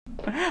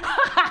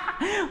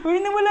Uy,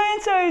 nawala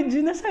yan sa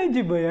IG. Nasa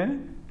IG ba yan?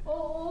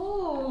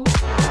 Oo.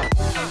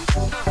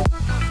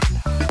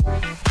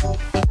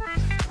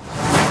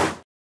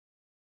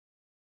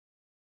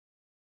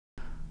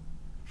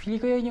 Feel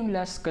ko yan yung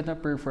last ko na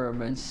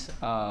performance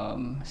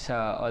sa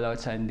All Out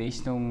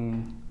Sundays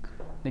nung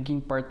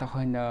naging part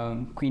ako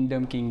ng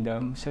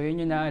Kingdom. So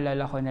yun yung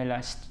naalala ko na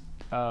last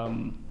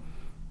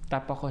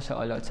tap ako sa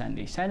All Out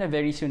Sundays. Sana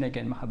very soon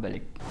again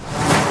makabalik.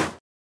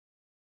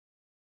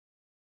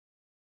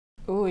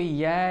 Uy,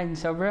 yan.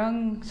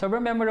 Sobrang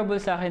memorable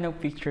sa akin ng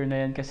picture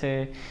na yan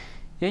kasi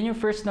yan yung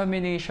first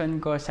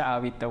nomination ko sa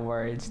Awit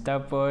Awards.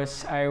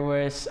 Tapos I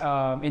was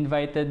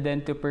invited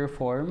then to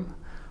perform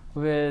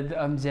with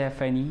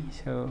Zephanie.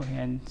 So,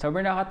 yan.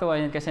 Sobrang nakakatuwa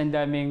yan kasi ang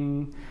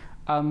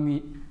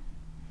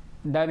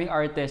daming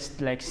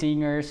artists like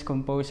singers,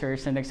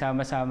 composers na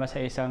nagsama-sama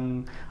sa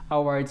isang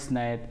awards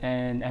night,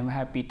 and I'm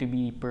happy to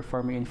be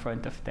performing in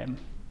front of them.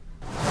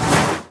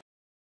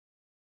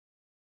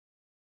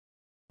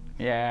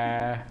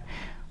 Yeah.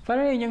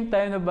 Parang yun yung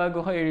time na bago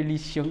ko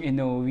i-release yung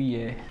Inoue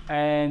eh.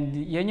 And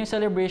yan yung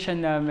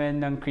celebration namin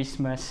ng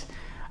Christmas.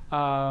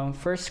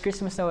 First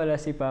Christmas na wala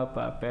si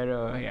Papa,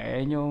 pero yeah,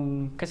 yan yung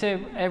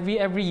kasi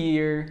every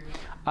year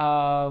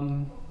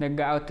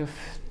nag-out of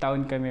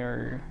town kami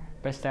or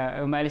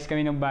basta umalis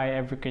kami ng bahay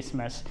every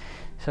Christmas.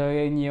 So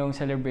yun yung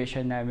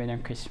celebration namin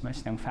ng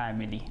Christmas ng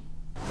family.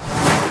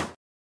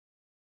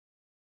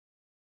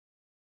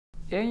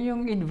 Yan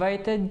yung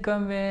invited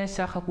kami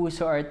sa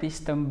Kapuso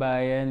Artist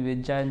Tambayan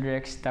with John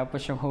Rex,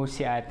 tapos yung host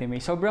si Ate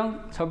May.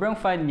 Sobrang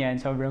fun yan,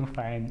 sobrang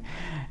fun.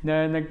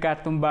 Na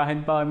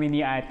nagkatumbahan pa kami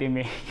ni Ate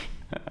May.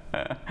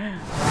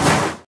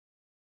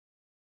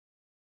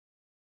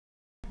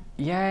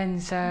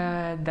 Yan,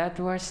 that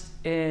was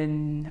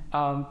in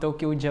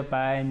Tokyo,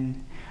 Japan.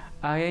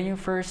 Yan yung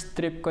first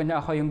trip ko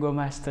na ako yung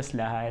gumastos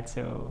lahat.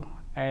 So,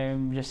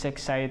 I'm just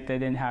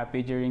excited and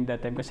happy during that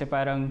time kasi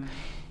parang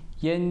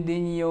yan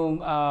din yung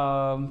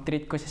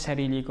treat ko sa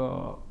sarili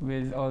ko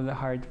with all the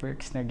hard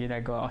works na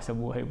ginagawa ko sa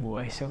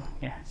buhay-buhay. So,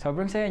 yeah.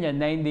 Sobrang saya niya.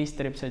 9 days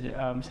trip sa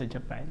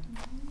Japan.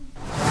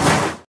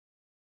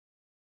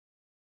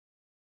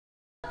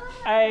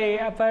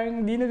 Ay,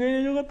 parang di na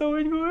ganyan yung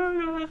katawan ko.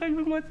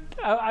 Nakakalungkot.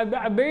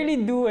 I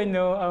barely do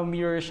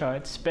mirror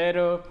shots.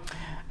 Pero,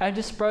 I'm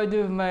just proud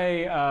of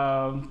my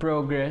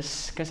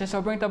progress. Kasi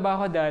sobrang taba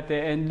ko dati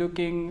and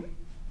looking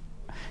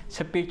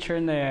sa picture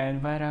na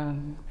yan,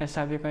 parang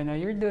sabi ko na,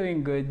 you're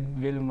doing good,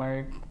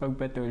 Vilmar.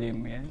 Pagpatuloy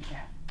mo yan.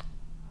 Yeah.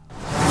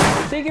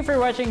 Thank you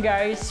for watching,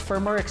 guys. For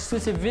more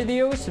exclusive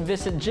videos,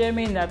 visit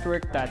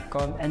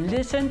gmanetwork.com and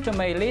listen to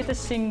my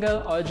latest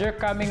single, Audio,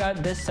 coming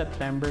out this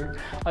September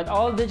on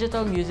all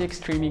digital music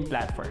streaming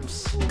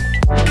platforms.